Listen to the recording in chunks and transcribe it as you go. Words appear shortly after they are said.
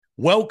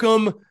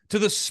Welcome to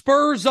the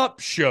Spurs Up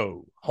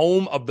Show,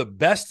 home of the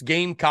best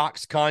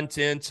Gamecocks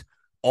content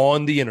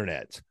on the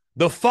internet.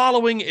 The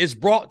following is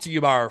brought to you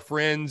by our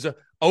friends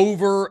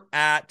over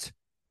at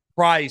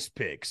Prize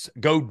Picks.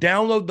 Go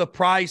download the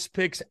Prize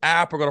Picks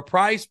app or go to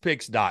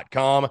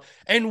prizepicks.com.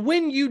 And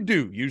when you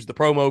do, use the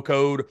promo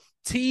code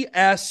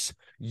TSUS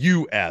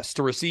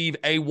to receive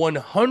a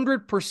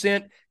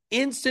 100%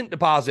 instant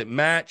deposit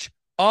match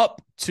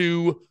up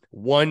to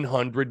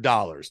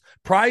 $100.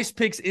 Prize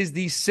Picks is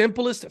the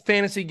simplest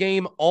fantasy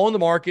game on the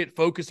market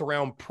focused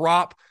around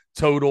prop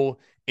total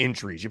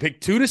entries. You pick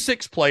 2 to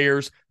 6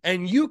 players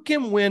and you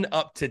can win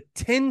up to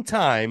 10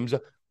 times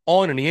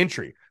on any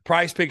entry.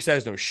 Prize Picks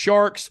has no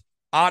sharks,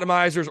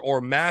 atomizers, or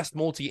mass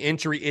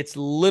multi-entry. It's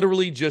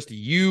literally just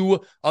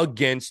you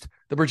against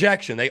the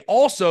projection. They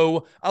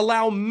also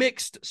allow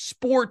mixed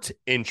sport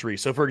entry.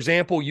 So, for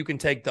example, you can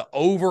take the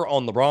over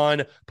on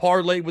LeBron,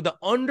 parlay with the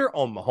under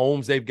on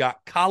Mahomes. They've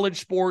got college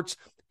sports,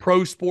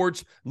 pro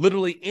sports,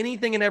 literally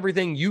anything and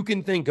everything you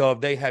can think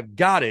of. They have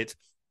got it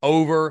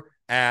over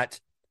at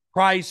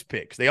Prize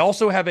Picks. They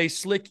also have a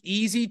slick,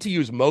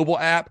 easy-to-use mobile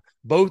app,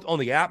 both on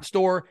the App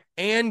Store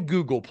and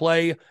Google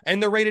Play,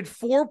 and they're rated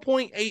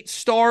 4.8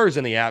 stars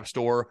in the App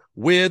Store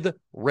with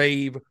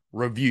rave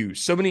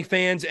reviews. So many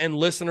fans and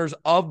listeners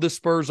of the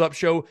Spurs Up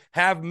Show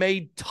have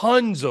made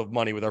tons of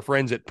money with our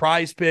friends at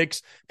Prize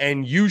Picks,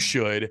 and you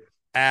should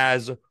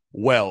as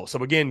well.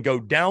 So again,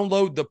 go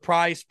download the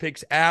Prize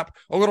Picks app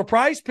or go to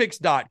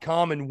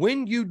prizepicks.com, and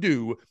when you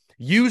do,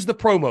 use the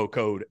promo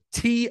code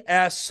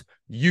TSUS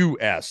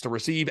to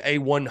receive a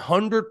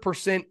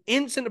 100%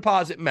 instant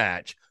deposit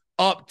match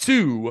up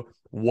to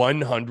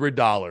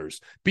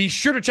 $100. Be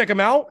sure to check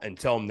them out and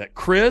tell them that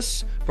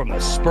Chris from the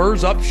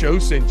Spurs Up Show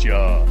sent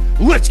ya.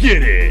 Let's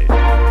get it.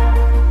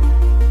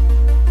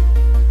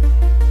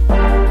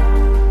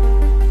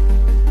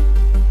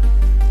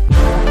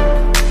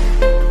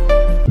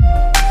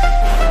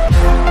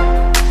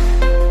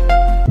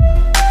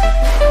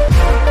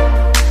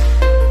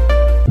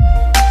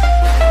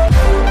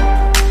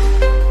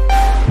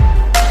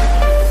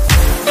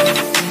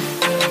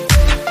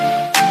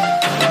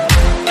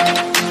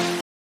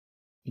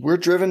 We're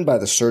driven by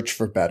the search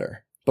for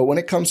better. But when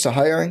it comes to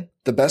hiring,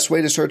 the best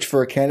way to search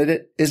for a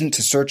candidate isn't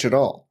to search at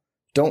all.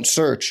 Don't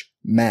search,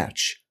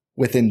 match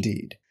with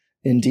Indeed.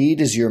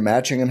 Indeed is your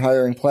matching and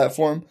hiring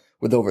platform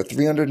with over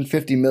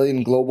 350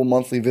 million global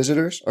monthly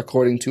visitors,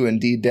 according to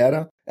Indeed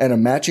data, and a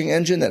matching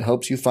engine that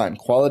helps you find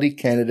quality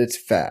candidates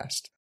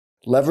fast.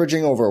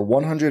 Leveraging over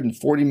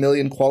 140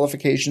 million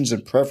qualifications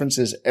and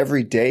preferences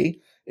every day,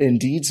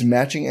 Indeed's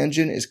matching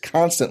engine is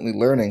constantly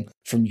learning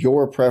from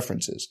your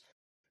preferences.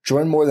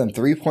 Join more than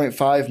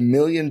 3.5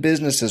 million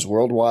businesses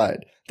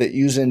worldwide that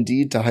use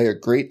Indeed to hire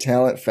great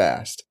talent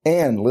fast.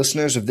 And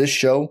listeners of this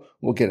show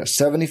will get a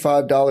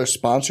 $75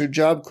 sponsored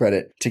job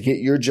credit to get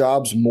your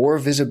jobs more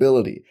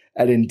visibility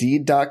at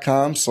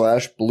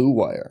Indeed.com/Blue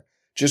Wire.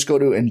 Just go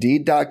to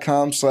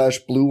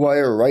Indeed.com/Blue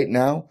Wire right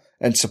now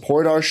and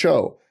support our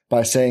show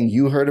by saying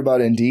you heard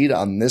about Indeed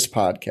on this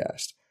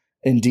podcast.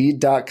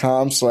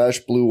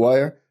 Indeed.com/Blue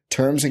Wire.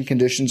 Terms and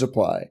conditions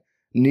apply.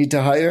 Need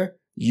to hire?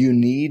 You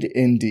need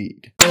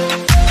Indeed.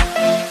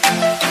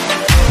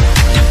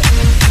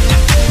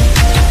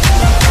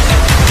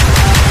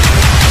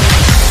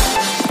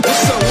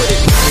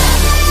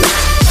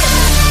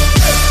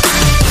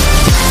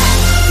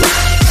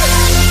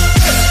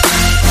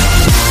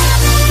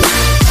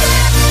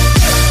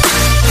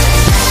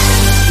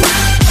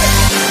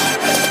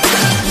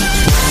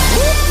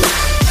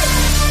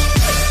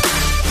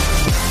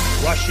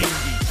 Rushing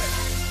defense.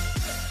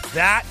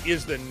 That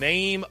is the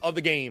name of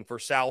the game for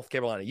South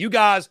Carolina. You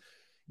guys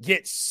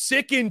get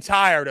sick and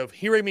tired of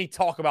hearing me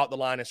talk about the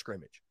line of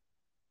scrimmage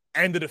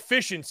and the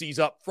deficiencies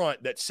up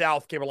front that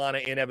South Carolina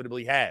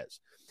inevitably has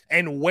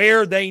and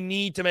where they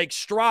need to make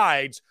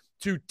strides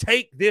to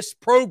take this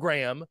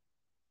program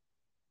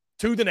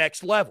to the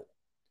next level.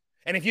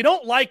 And if you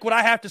don't like what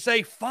I have to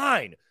say,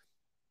 fine.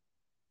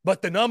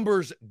 But the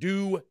numbers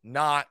do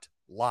not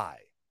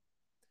lie.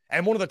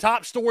 And one of the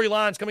top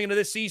storylines coming into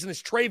this season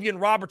is Travian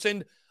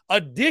Robertson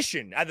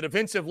addition at the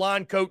defensive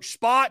line coach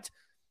spot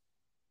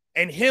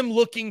and him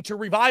looking to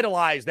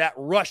revitalize that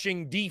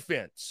rushing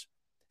defense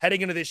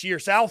heading into this year.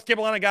 South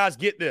Carolina, guys,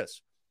 get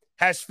this,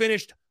 has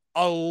finished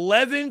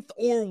 11th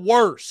or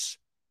worse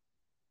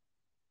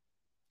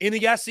in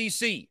the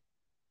SEC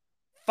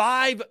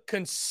 5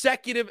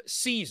 consecutive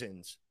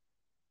seasons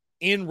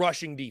in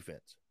rushing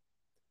defense.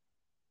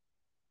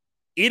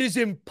 It is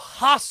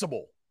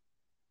impossible,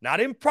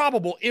 not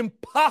improbable,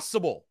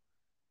 impossible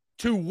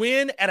to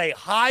win at a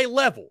high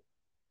level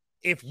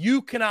if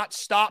you cannot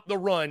stop the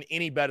run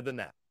any better than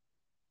that.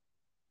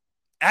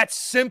 That's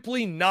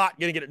simply not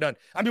going to get it done.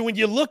 I mean, when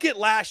you look at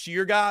last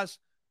year, guys,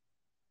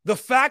 the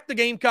fact the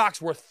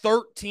Gamecocks were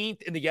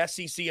 13th in the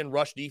SEC in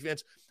rush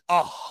defense,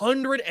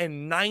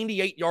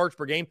 198 yards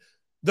per game,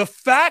 the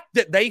fact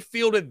that they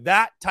fielded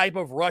that type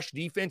of rush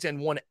defense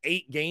and won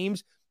 8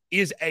 games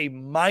is a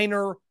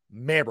minor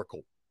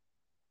miracle.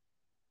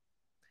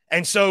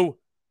 And so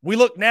we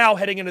look now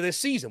heading into this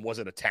season. Was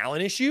it a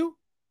talent issue?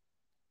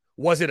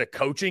 Was it a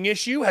coaching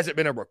issue? Has it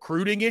been a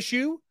recruiting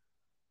issue?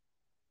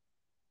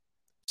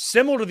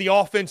 Similar to the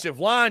offensive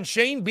line,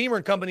 Shane Beamer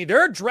and company,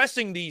 they're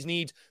addressing these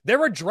needs.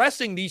 They're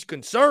addressing these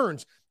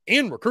concerns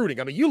in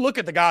recruiting. I mean, you look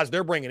at the guys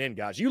they're bringing in,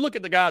 guys. You look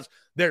at the guys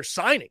they're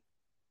signing.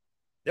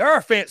 There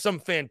are some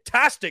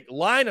fantastic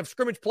line of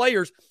scrimmage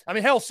players. I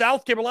mean, hell,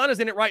 South Carolina's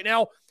in it right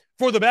now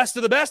for the best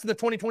of the best in the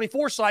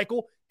 2024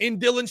 cycle in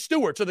Dylan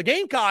Stewart. So the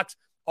Gamecocks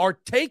are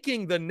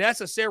taking the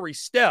necessary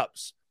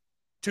steps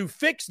to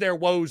fix their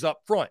woes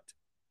up front.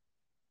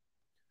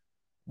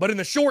 But in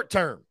the short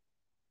term,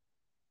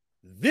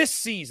 this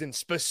season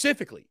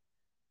specifically,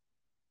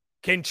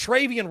 can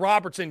Travian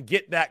Robertson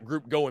get that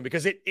group going?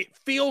 Because it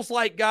feels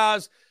like,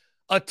 guys,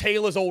 a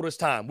tale as old as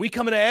time. We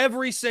come into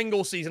every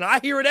single season. I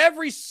hear it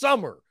every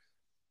summer.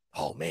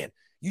 Oh, man,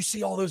 you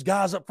see all those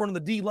guys up front of the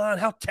D-line,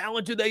 how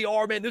talented they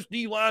are, man. This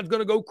D-line's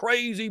going to go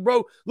crazy,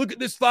 bro. Look at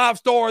this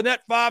 5-star and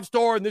that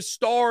 5-star and this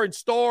star and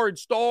star and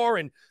star.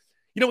 And,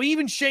 you know,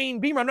 even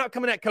Shane Beamer, I'm not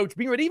coming at Coach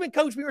Beamer, but even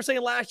Coach Beamer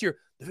saying last year,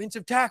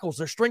 defensive tackles,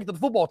 their strength of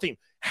the football team.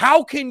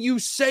 How can you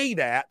say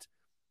that?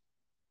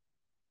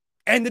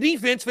 And the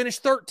defense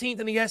finished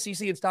 13th in the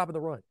SEC in stopping the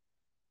run.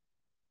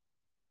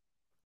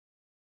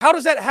 How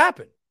does that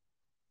happen?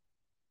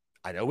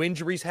 I know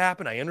injuries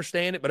happen. I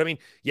understand it. But, I mean,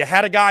 you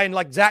had a guy in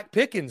like Zach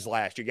Pickens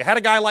last year. You had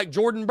a guy like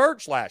Jordan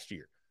Birch last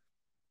year.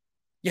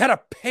 You had a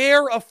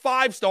pair of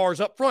 5-stars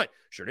up front.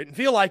 Sure didn't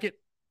feel like it.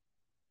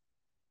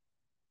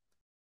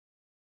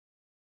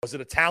 Was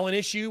it a talent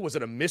issue? Was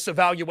it a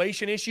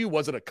misevaluation issue?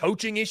 Was it a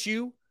coaching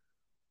issue?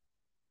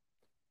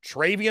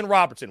 Travian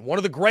Robertson, one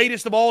of the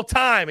greatest of all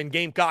time in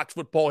Gamecocks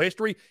football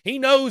history. He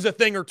knows a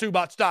thing or two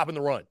about stopping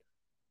the run.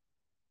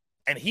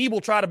 And he will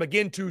try to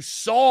begin to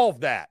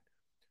solve that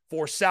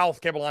for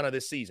South Carolina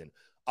this season.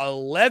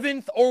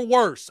 11th or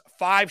worse,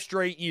 5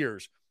 straight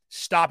years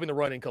stopping the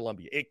run in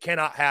Columbia. It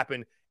cannot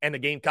happen, and the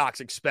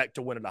Gamecocks expect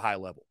to win at a high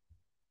level.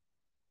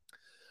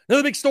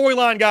 Another big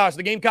storyline, guys,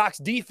 the Gamecocks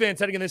defense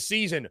heading in this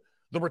season.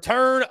 The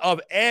return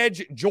of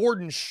edge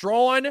Jordan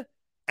Strawn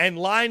and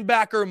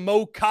linebacker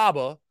Mo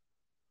Kaba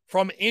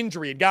from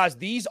injury. And, guys,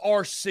 these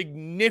are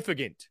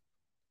significant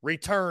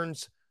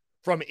returns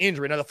from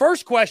injury. Now, the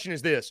first question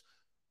is this.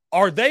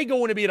 Are they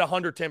going to be at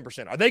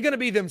 110%? Are they going to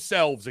be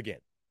themselves again?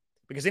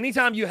 Because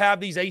anytime you have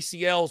these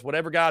ACLs,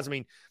 whatever, guys, I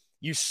mean,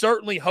 you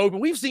certainly hope,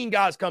 and we've seen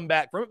guys come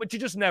back from it, but you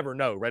just never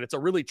know, right? It's a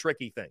really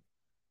tricky thing.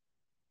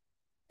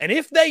 And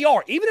if they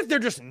are, even if they're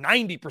just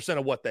 90%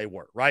 of what they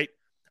were, right?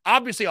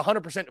 Obviously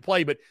 100% to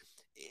play, but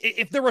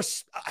if they're a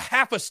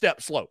half a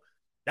step slow,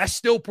 that's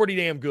still pretty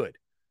damn good.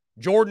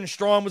 Jordan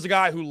Strawn was a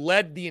guy who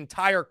led the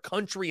entire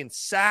country in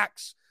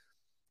sacks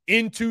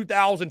in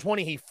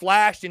 2020. He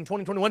flashed in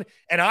 2021,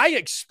 and I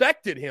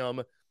expected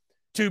him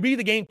to be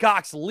the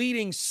Gamecocks'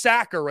 leading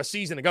sacker a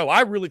season ago.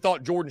 I really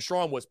thought Jordan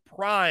Strawn was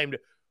primed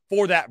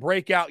for that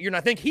breakout year, and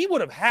I think he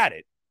would have had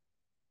it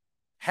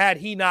had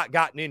he not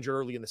gotten injured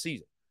early in the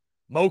season.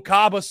 Mo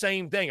Kaba,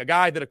 same thing. A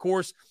guy that, of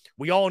course,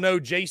 we all know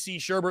J.C.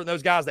 Sherbert and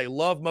those guys, they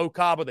love Mo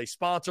Kaba. They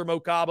sponsor Mo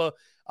Kaba,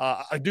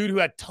 a dude who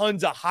had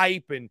tons of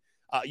hype and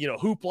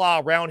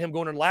hoopla around him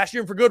going into last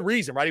year, and for good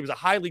reason, right? He was a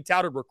highly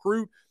touted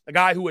recruit, a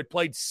guy who had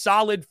played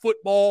solid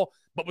football,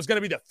 but was going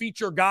to be the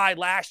feature guy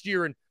last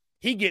year, and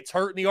he gets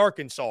hurt in the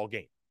Arkansas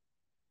game.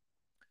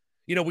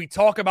 You know, we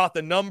talk about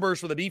the numbers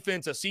for the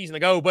defense a season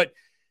ago, but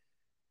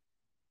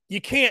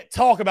you can't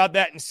talk about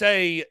that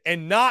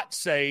and not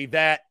say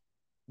that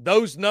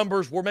those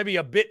numbers were maybe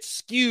a bit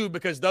skewed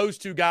because those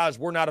two guys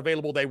were not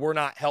available. They were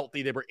not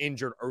healthy. They were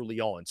injured early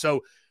on.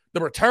 So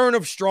the return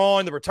of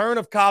Strawn, the return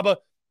of Kaba,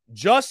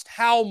 just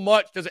how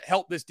much does it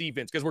help this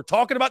defense? Because we're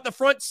talking about the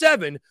front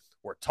seven.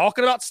 We're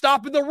talking about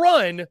stopping the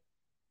run.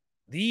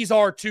 These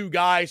are two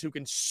guys who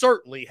can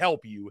certainly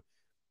help you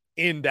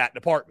in that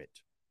department.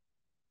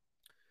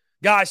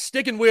 Guys,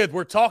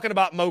 we're talking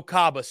about Mo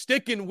Kaba,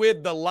 sticking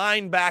with the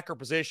linebacker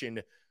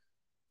position.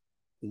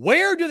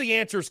 Where do the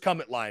answers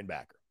come at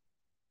linebacker?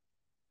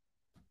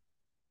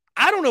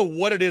 I don't know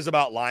what it is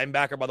about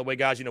linebacker, by the way,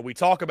 guys. You know, we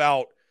talk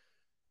about,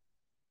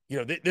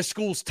 this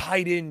school's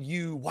tight end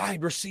U,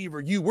 wide receiver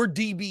U, we're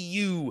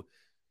DBU.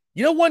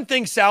 You know, one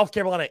thing South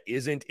Carolina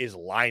isn't is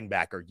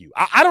linebacker U.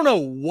 I don't know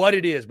what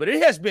it is, but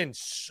it has been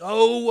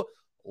so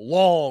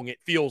long, it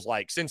feels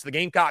like, since the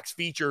Gamecocks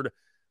featured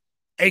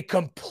a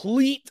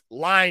complete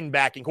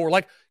linebacking core.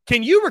 Like,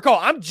 can you recall,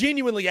 I'm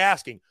genuinely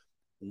asking,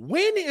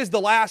 when is the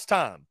last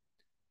time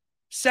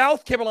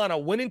South Carolina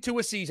went into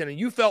a season and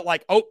you felt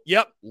like, oh,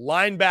 yep,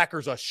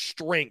 linebacker's a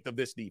strength of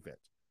this defense?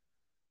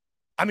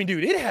 I mean,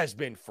 dude, it has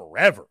been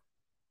forever.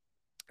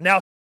 Now,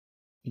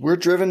 we're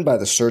driven by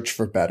the search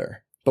for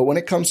better. But when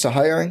it comes to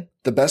hiring,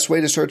 the best way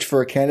to search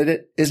for a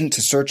candidate isn't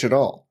to search at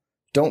all.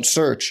 Don't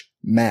search,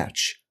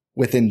 match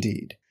with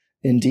Indeed.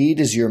 Indeed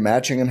is your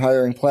matching and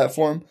hiring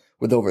platform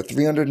with over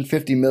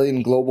 350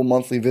 million global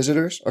monthly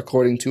visitors,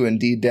 according to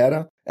Indeed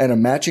data, and a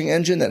matching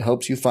engine that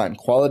helps you find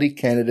quality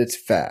candidates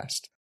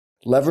fast.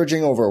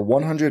 Leveraging over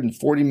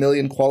 140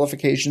 million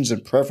qualifications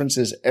and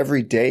preferences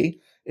every day,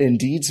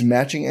 Indeed's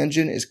matching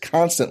engine is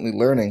constantly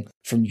learning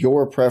from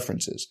your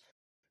preferences,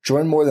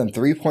 Join more than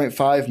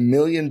 3.5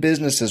 million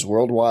businesses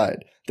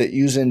worldwide that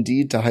use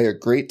Indeed to hire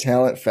great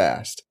talent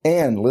fast.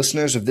 And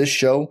listeners of this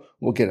show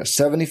will get a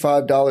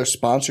 $75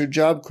 sponsored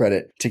job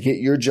credit to get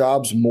your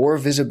jobs more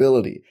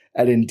visibility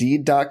at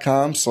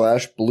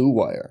Indeed.com/Blue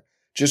Wire.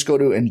 Just go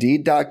to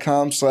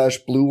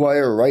Indeed.com/Blue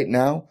Wire right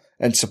now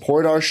and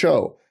support our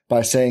show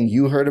by saying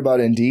you heard about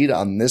Indeed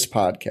on this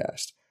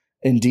podcast.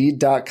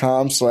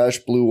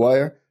 Indeed.com/Blue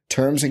Wire.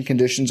 Terms and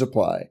conditions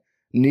apply.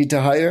 Need to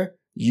hire?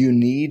 You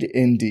need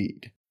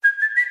Indeed.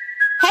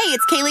 Hey,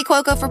 it's Kaylee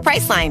Cuoco for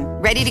Priceline.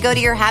 Ready to go to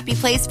your happy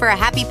place for a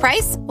happy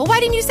price? Well, why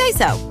didn't you say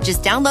so?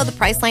 Just download the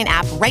Priceline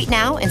app right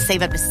now and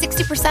save up to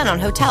 60% on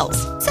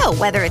hotels. So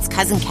whether it's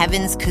Cousin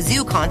Kevin's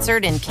Kazoo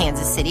Concert in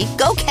Kansas City,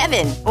 go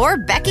Kevin, or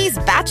Becky's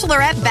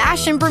Bachelorette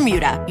Bash in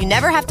Bermuda, you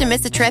never have to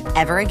miss a trip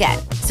ever again.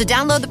 So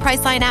download the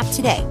Priceline app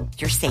today.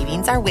 Your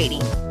savings are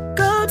waiting.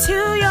 Go to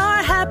your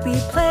happy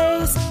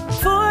place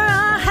for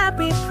a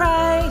happy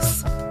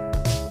price.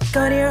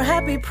 Go to your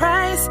happy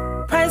price,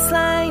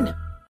 Priceline.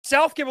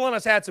 South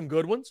Carolina's had some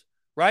good ones,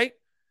 right?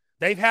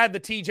 They've had the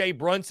TJ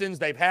Brunsons.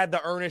 They've had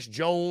the Ernest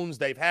Jones.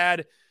 They've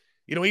had,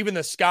 even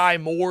the Sky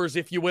Moores,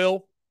 if you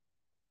will.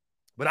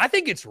 But I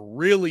think it's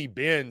really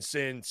been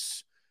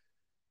since,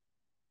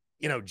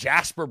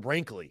 Jasper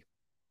Brinkley,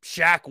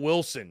 Shaq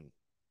Wilson,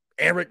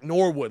 Eric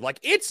Norwood. Like,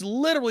 it's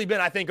literally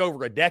been, I think,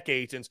 over a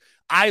decade since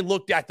I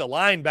looked at the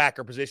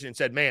linebacker position and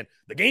said, man,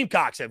 the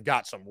Gamecocks have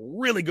got some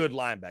really good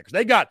linebackers.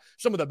 They got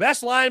some of the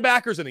best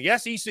linebackers in the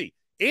SEC.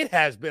 It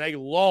has been a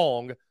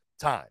long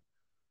time.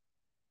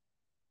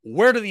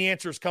 Where do the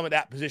answers come at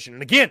that position?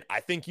 And again, I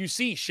think you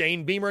see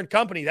Shane Beamer and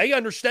company, they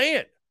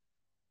understand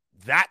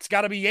that's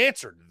got to be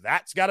answered.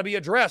 That's got to be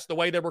addressed the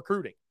way they're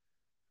recruiting.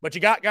 But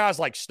you got guys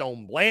like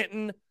Stone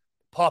Blanton,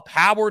 Pup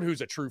Howard,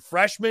 who's a true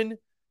freshman,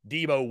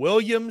 Debo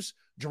Williams,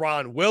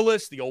 Jerron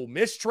Willis, the Ole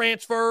Miss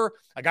transfer,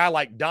 a guy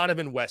like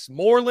Donovan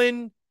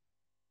Westmoreland.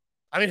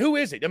 I mean, who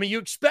is it? I mean, you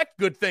expect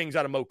good things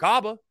out of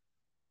Mokaba.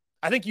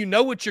 I think you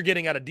know what you're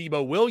getting out of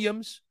Debo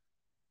Williams.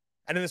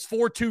 And in this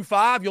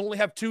 4-2-5, you only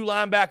have two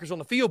linebackers on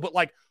the field.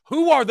 But,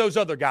 who are those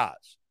other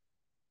guys?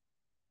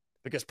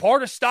 Because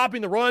part of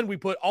stopping the run, we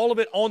put all of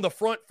it on the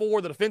front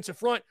four, the defensive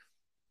front.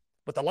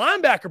 But the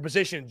linebacker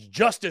position is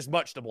just as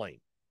much to blame.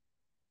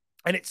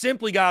 And it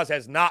simply, guys,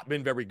 has not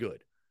been very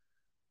good.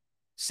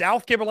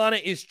 South Carolina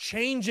is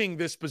changing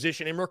this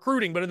position in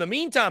recruiting. But in the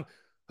meantime,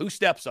 who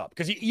steps up?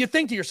 Because you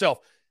think to yourself,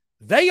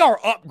 they are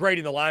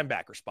upgrading the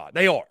linebacker spot.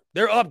 They are.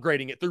 They're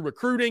upgrading it through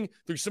recruiting,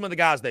 through some of the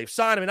guys they've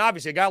signed. I mean,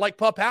 obviously, a guy like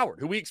Pup Howard,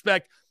 who we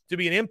expect to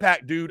be an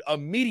impact dude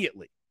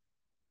immediately.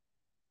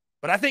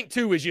 But I think,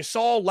 too, as you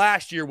saw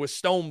last year with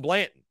Stone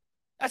Blanton,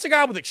 that's a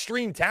guy with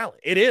extreme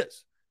talent. It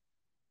is.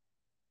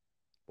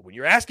 But when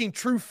you're asking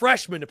true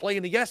freshmen to play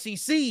in the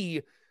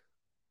SEC,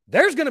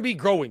 there's going to be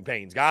growing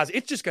pains, guys.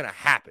 It's just going to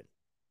happen.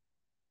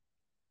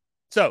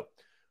 So,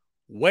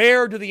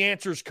 where do the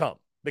answers come?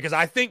 Because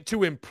I think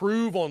to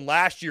improve on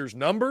last year's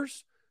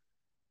numbers,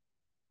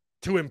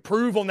 to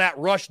improve on that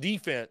rush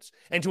defense,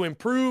 and to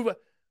improve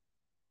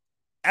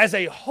as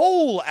a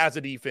whole as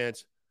a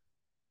defense,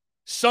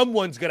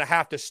 someone's going to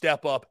have to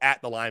step up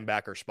at the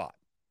linebacker spot.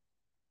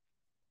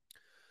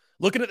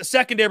 Looking at the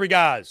secondary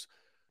guys,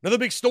 another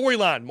big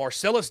storyline,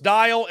 Marcellus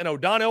Dial and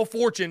O'Donnell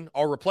Fortune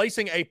are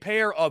replacing a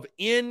pair of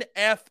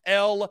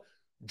NFL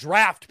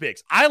draft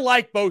picks. I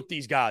like both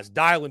these guys,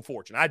 Dial and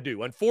Fortune. I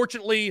do.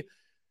 Unfortunately,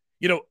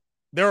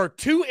 there are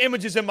two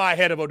images in my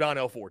head of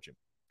O'Donnell Fortune.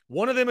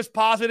 One of them is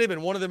positive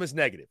and one of them is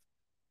negative.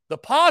 The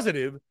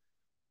positive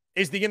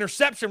is the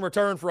interception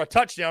return for a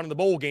touchdown in the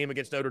bowl game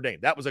against Notre Dame.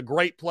 That was a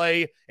great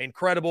play,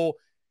 incredible.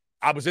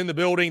 I was in the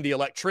building. The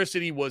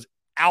electricity was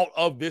out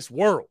of this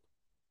world.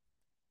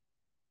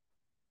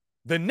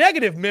 The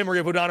negative memory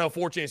of O'Donnell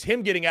Fortune is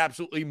him getting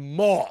absolutely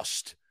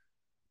mossed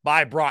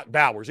by Brock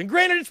Bowers. And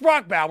granted, it's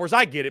Brock Bowers.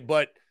 I get it,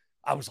 but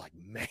I was like,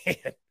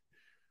 man,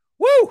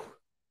 woo.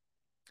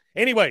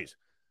 Anyways,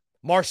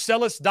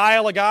 Marcellus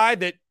Dial, a guy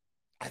that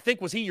I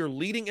think, was he your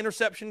leading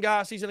interception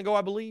guy a season ago,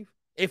 I believe?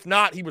 If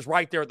not, he was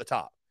right there at the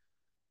top.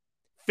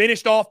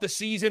 Finished off the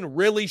season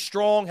really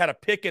strong, had a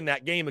pick in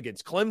that game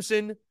against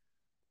Clemson.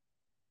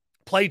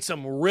 Played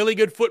some really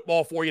good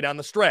football for you down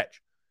the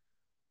stretch.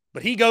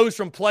 But he goes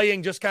from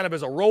playing just kind of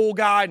as a roll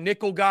guy,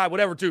 nickel guy,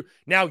 whatever, to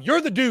now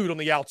you're the dude on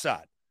the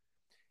outside.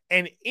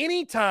 And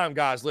anytime,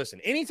 guys, listen,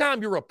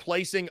 anytime you're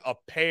replacing a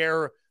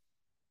pair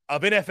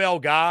of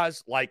NFL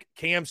guys like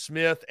Cam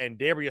Smith and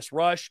Darius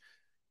Rush,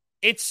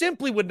 it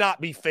simply would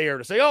not be fair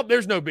to say, oh,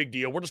 there's no big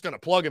deal. We're just going to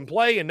plug and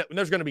play, and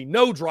there's going to be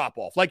no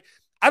drop-off. Like,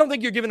 I don't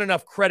think you're giving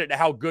enough credit to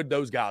how good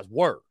those guys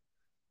were.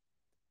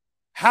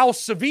 How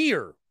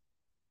severe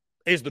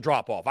is the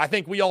drop-off? I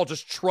think we all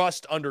just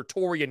trust under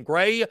Torian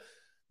Gray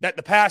that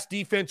the pass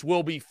defense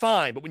will be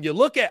fine. But when you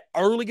look at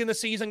early in the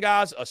season,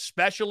 guys,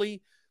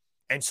 especially,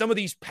 and some of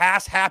these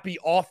pass-happy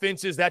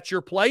offenses that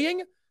you're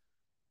playing,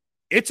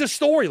 it's a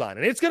storyline,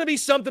 and it's going to be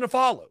something to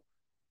follow.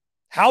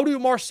 How do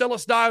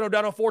Marcellus Dial and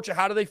O'Donnell Fortune,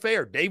 how do they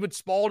fare? David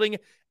Spalding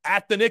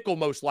at the nickel,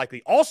 most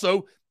likely.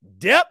 Also,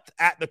 depth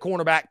at the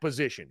cornerback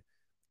position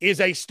is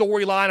a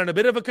storyline and a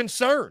bit of a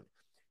concern.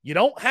 You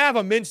don't have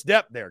immense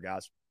depth there,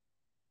 guys.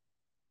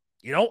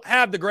 You don't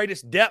have the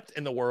greatest depth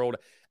in the world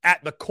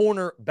at the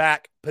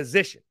cornerback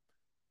position.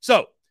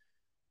 So,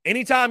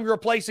 anytime you're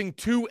replacing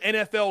two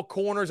NFL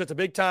corners, it's a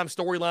big-time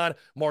storyline.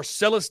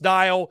 Marcellus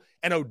Dial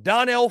and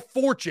O'Donnell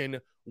Fortune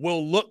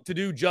will look to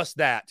do just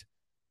that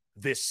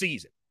this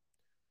season.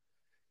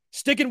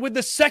 Sticking with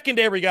the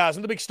secondary, guys,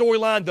 and the big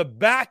storyline, the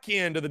back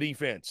end of the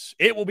defense.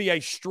 It will be a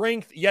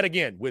strength yet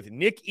again with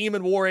Nick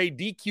Emanwore,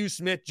 DQ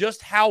Smith.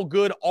 Just how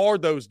good are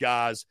those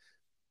guys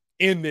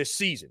in this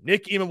season?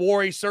 Nick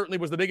Emanwore certainly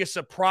was the biggest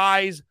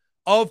surprise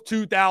of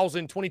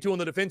 2022 on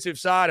the defensive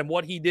side and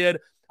what he did,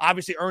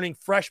 obviously earning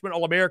freshman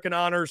All-American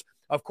honors.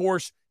 Of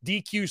course,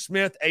 DQ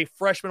Smith, a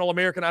freshman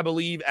All-American, I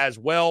believe, as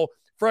well.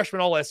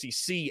 Freshman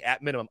All-SEC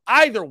at minimum.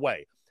 Either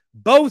way,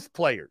 both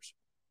players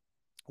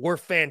were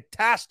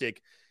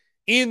fantastic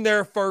in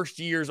their first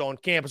years on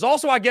campus.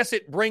 Also, I guess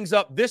it brings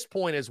up this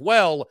point as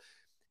well.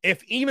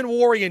 If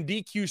Emanwore and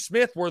DQ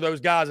Smith were those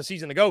guys a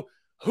season ago,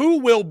 who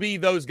will be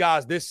those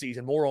guys this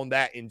season? More on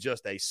that in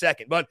just a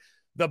second. But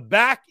the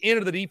back end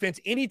of the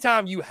defense,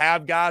 anytime you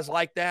have guys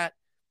like that,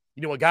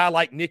 you know, a guy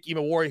like Nick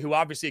Emanwore, who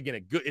obviously,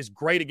 again, is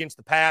great against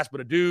the pass,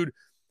 but a dude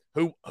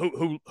who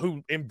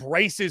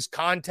embraces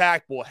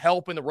contact, will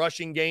help in the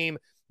rushing game.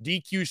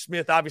 DQ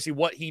Smith, obviously,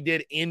 what he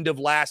did end of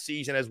last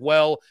season as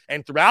well,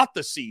 and throughout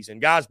the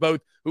season, guys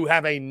both who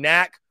have a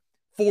knack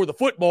for the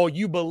football.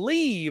 You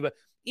believe,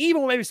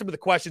 even with maybe some of the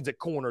questions at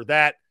corner,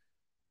 that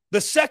the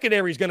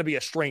secondary is going to be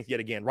a strength yet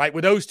again, right?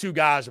 With those two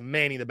guys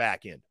manning the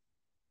back end.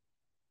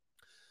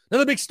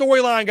 Another big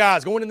storyline,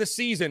 guys, going in this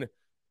season,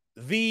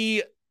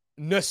 the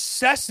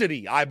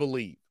necessity, I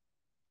believe,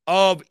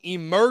 of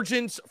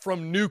emergence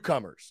from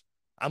newcomers.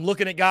 I'm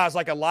looking at guys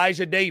like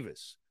Elijah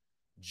Davis,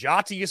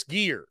 Jatius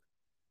Gear,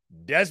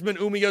 Desmond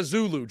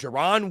Umeozulu,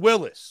 Jerron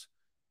Willis,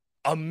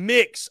 a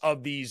mix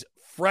of these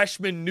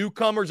freshman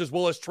newcomers as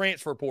well as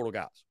transfer portal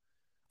guys.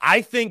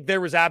 I think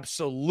there is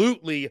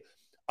absolutely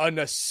a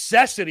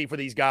necessity for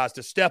these guys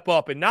to step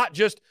up and not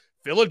just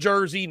fill a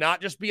jersey, not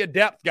just be a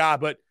depth guy,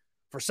 but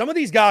for some of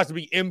these guys to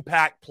be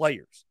impact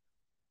players.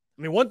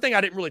 I mean, one thing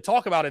I didn't really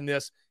talk about in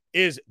this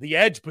is the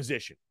edge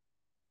position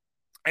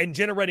and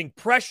generating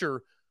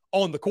pressure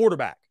on the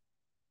quarterback.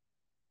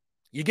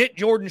 You get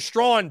Jordan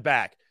Strawn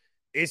back.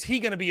 Is he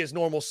going to be his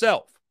normal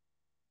self?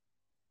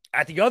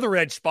 At the other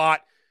edge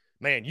spot,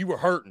 man, you were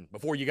hurting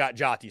before you got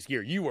Jatius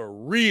Gear. You were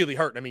really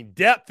hurting. I mean,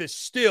 depth is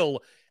still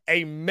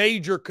a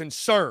major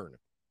concern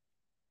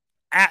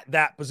at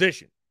that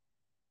position.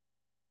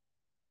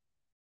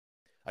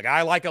 A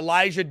guy like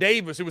Elijah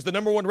Davis, who was the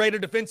number one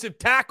rated defensive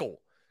tackle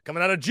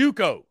coming out of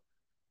JUCO.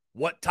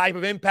 What type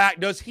of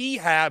impact does he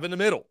have in the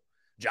middle?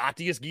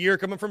 Jatius Gear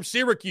coming from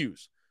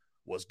Syracuse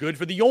was good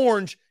for the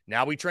Orange.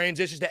 Now he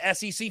transitions to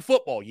SEC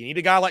football. You need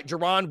a guy like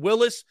Jerron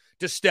Willis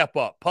to step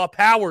up, Pup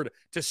Howard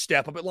to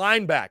step up at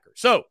linebacker.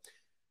 So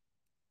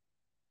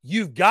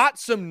you've got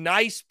some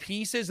nice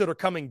pieces that are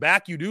coming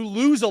back. You do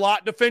lose a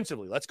lot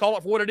defensively. Let's call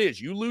it for what it is.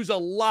 You lose a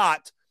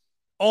lot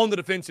on the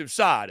defensive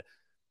side.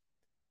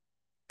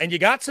 And you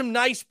got some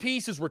nice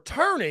pieces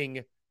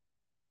returning,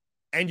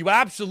 and you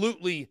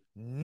absolutely...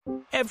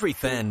 Every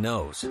fan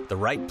knows the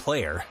right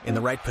player in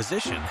the right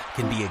position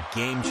can be a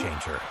game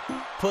changer.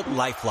 Put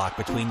LifeLock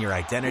between your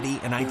identity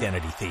and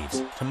identity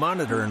thieves to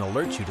monitor and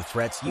alert you to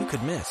threats you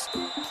could miss.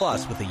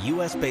 Plus, with a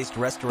U.S.-based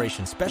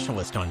restoration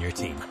specialist on your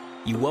team,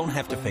 you won't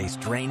have to face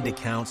drained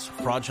accounts,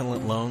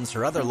 fraudulent loans,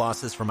 or other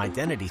losses from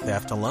identity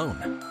theft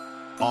alone.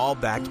 All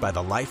backed by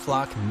the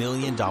LifeLock $1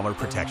 Million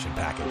Protection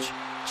Package.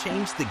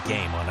 Change the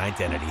game on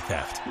identity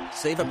theft.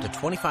 Save up to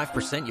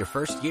 25% your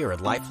first year at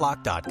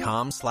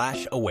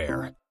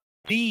LifeLock.com/aware.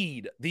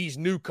 Need these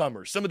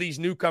newcomers, some of these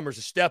newcomers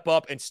to step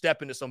up and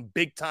step into some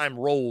big-time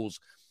roles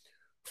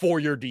for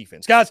your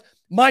defense. Guys,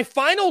 my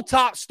final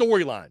top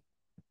storyline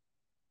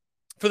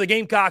for the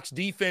Gamecocks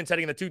defense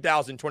heading into the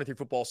 2023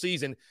 football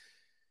season,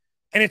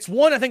 and it's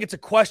one, I think it's a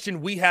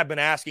question we have been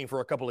asking for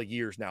a couple of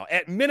years now,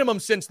 at minimum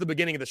since the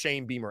beginning of the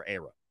Shane Beamer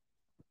era.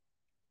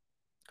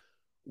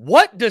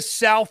 What does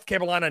South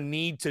Carolina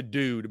need to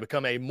do to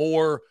become a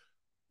more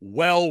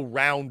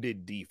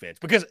well-rounded defense?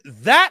 Because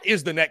that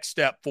is the next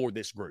step for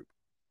this group.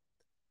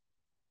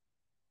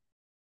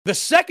 The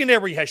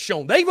secondary has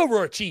shown they've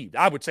overachieved,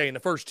 I would say, in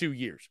the first 2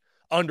 years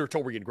under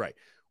Torian Gray.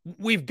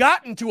 We've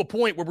gotten to a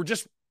point where we're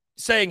just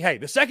saying, hey,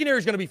 the secondary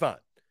is going to be fine.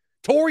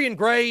 Torian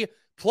Gray,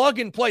 plug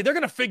and play, they're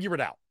going to figure it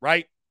out,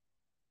 right?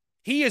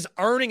 He is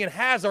earning and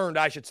has earned,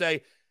 I should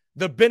say,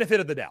 the benefit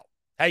of the doubt.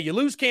 Hey, you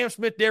lose Cam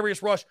Smith,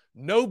 Darius Rush,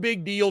 no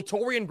big deal.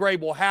 Torian Gray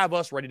will have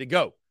us ready to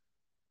go.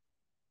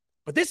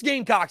 But this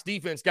Gamecocks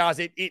defense, guys,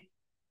 it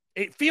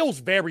feels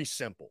very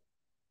simple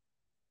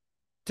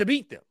to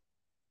beat them.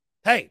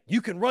 Hey,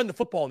 you can run the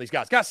football on these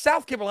guys. Guys,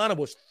 South Carolina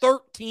was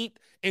 13th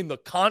in the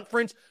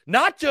conference,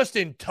 not just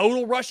in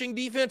total rushing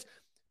defense,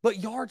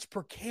 but yards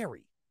per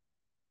carry.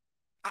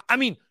 I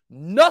mean,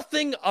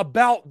 nothing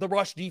about the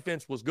rush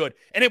defense was good.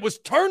 And it was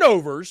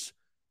turnovers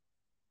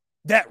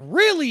that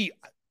really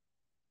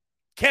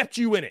kept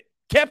you in it,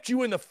 kept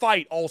you in the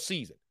fight all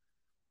season.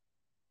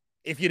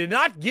 If you did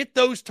not get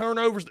those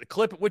turnovers, the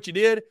clip at which you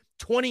did,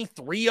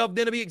 23 of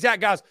them to be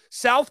exact, guys,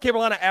 South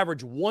Carolina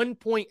averaged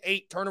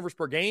 1.8 turnovers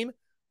per game.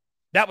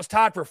 That was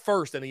tied for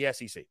first in the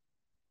SEC.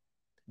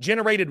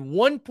 Generated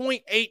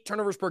 1.8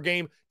 turnovers per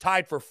game,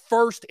 tied for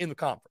first in the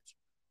conference.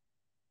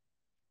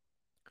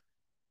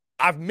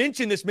 I've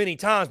mentioned this many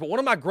times, but one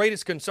of my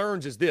greatest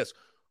concerns is this.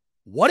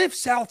 What if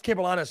South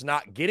Carolina is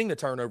not getting the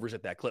turnovers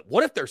at that clip?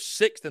 What if they're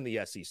sixth in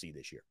the SEC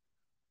this year?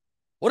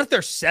 What if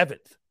they're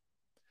seventh?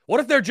 What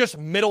if they're just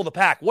middle of the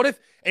pack? What if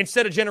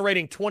instead of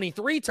generating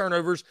 23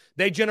 turnovers,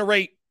 they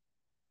generate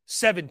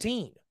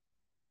 17?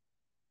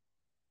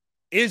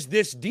 Is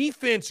this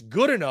defense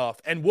good enough,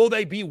 and will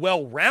they be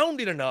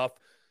well-rounded enough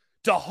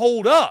to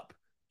hold up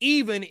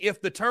even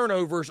if the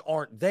turnovers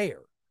aren't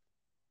there?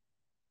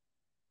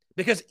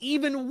 Because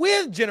even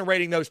with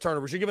generating those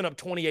turnovers, you're giving up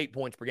 28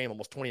 points per game,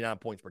 almost 29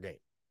 points per game.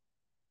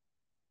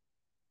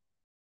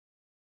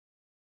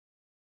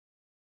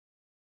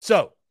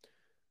 So,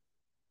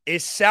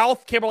 is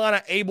South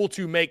Carolina able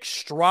to make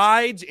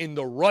strides in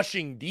the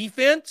rushing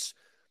defense?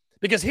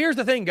 Because here's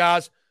the thing,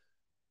 guys.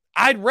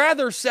 I'd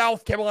rather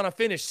South Carolina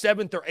finish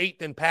 7th or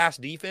 8th in pass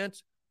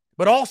defense,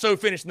 but also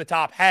finish in the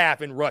top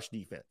half in rush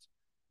defense.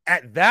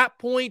 At that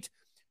point,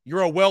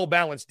 you're a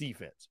well-balanced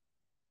defense.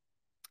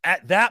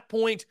 At that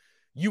point,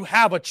 you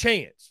have a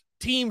chance.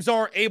 Teams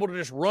aren't able to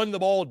just run the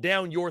ball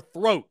down your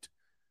throat,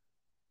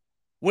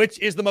 which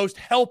is the most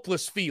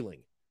helpless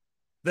feeling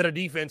that a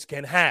defense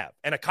can have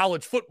and a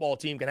college football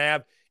team can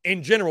have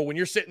in general when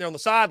you're sitting there on the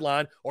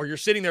sideline or you're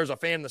sitting there as a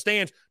fan in the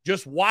stands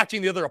just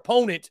watching the other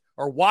opponent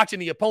or watching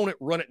the opponent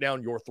run it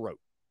down your throat.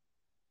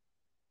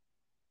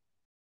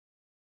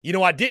 You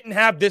know, I didn't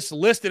have this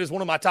listed as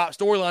one of my top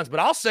storylines,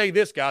 but I'll say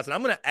this, guys, and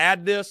I'm going to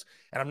add this,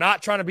 and I'm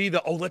not trying to be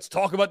the, let's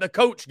talk about the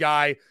coach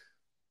guy,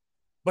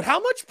 but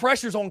how much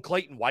pressure's on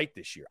Clayton White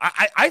this year?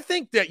 I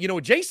think that,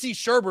 J.C.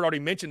 Sherbert already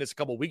mentioned this a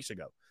couple of weeks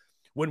ago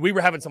when we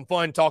were having some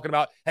fun talking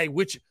about, hey,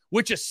 which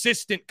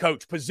assistant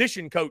coach,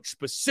 position coach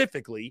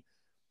specifically,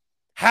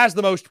 has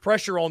the most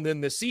pressure on them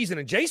this season,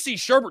 and J.C.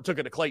 Sherbert took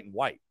it to Clayton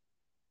White.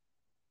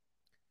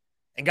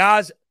 And,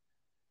 guys,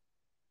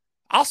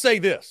 I'll say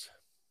this.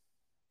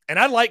 And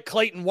I like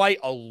Clayton White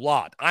a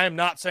lot. I am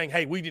not saying,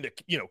 hey, we need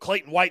to,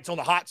 Clayton White's on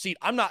the hot seat.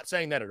 I'm not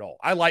saying that at all.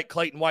 I like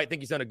Clayton White. I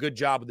think he's done a good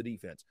job with the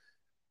defense.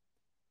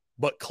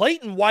 But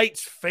Clayton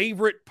White's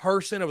favorite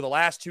person over the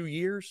last 2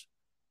 years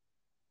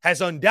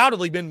has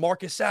undoubtedly been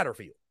Marcus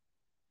Satterfield.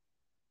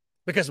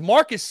 Because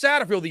Marcus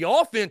Satterfield, the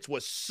offense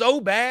was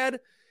so bad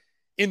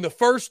in the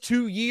first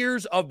 2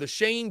 years of the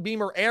Shane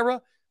Beamer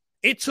era,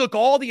 it took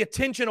all the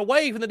attention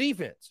away from the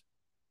defense.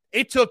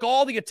 It took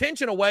all the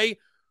attention away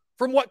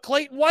from what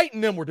Clayton White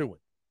and them were doing.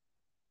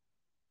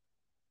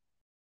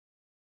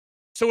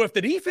 So if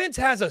the defense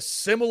has a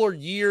similar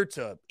year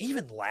to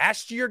even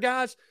last year,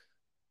 guys,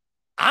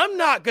 I'm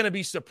not going to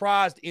be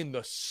surprised in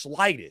the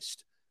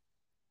slightest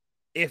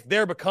if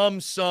there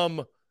becomes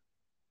some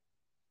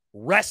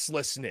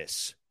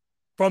restlessness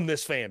from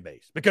this fan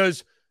base.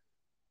 Because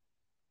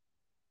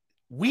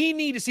we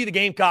need to see the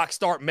Gamecocks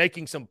start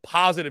making some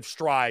positive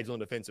strides on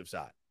the defensive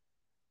side.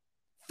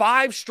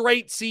 5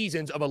 straight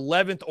seasons of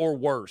 11th or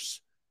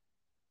worse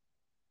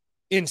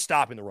in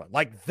stopping the run.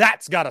 Like,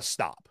 that's got to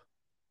stop.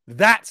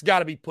 That's got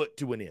to be put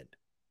to an end.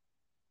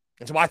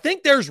 And so I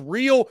think there's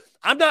real,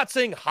 I'm not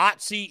saying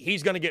hot seat,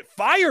 he's going to get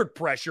fired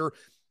pressure,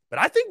 but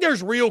I think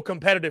there's real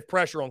competitive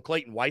pressure on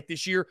Clayton White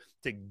this year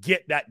to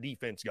get that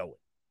defense going.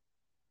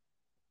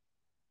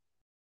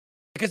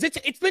 Because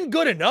it's been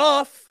good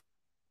enough,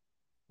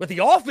 but the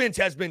offense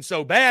has been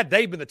so bad,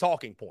 they've been the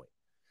talking point.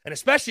 And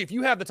especially if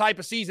you have the type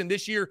of season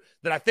this year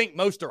that I think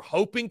most are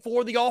hoping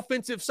for the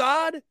offensive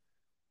side,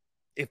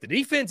 if the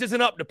defense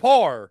isn't up to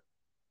par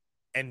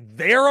and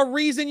they're a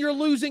reason you're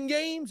losing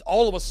games,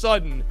 all of a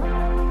sudden,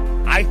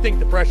 I think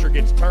the pressure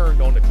gets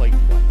turned on to Clayton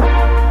White.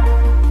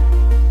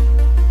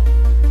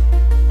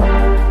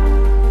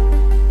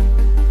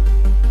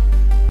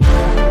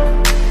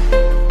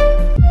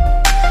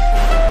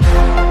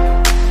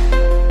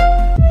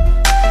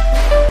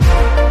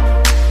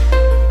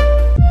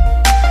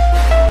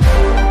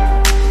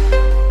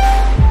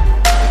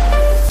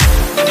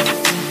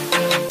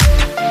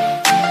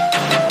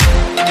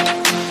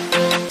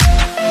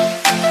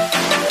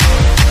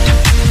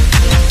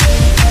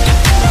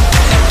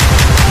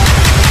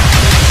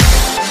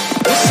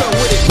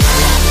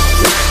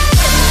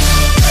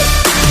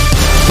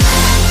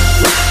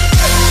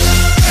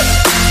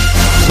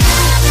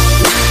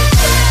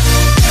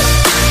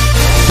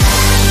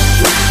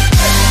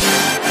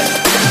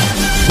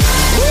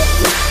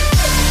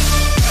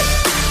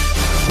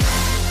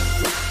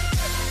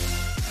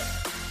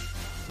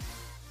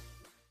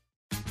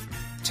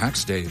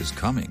 Tax day is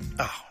coming.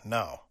 Oh,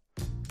 no.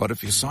 But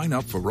if you sign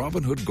up for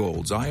Robinhood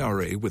Gold's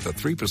IRA with a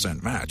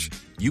 3% match,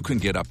 you can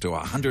get up to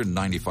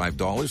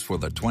 $195 for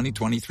the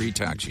 2023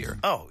 tax year.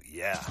 Oh,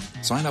 yeah.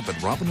 Sign up at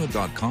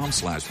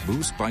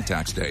Robinhood.com/boost by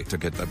tax day to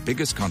get the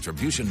biggest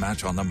contribution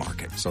match on the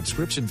market.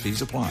 Subscription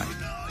fees apply.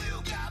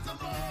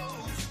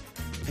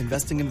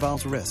 Investing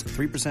involves risk.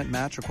 3%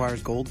 match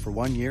requires gold for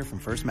 1 year from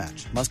first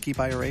match. Must keep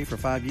IRA for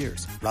 5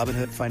 years.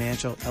 Robinhood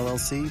Financial,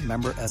 LLC,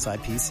 member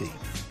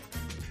SIPC.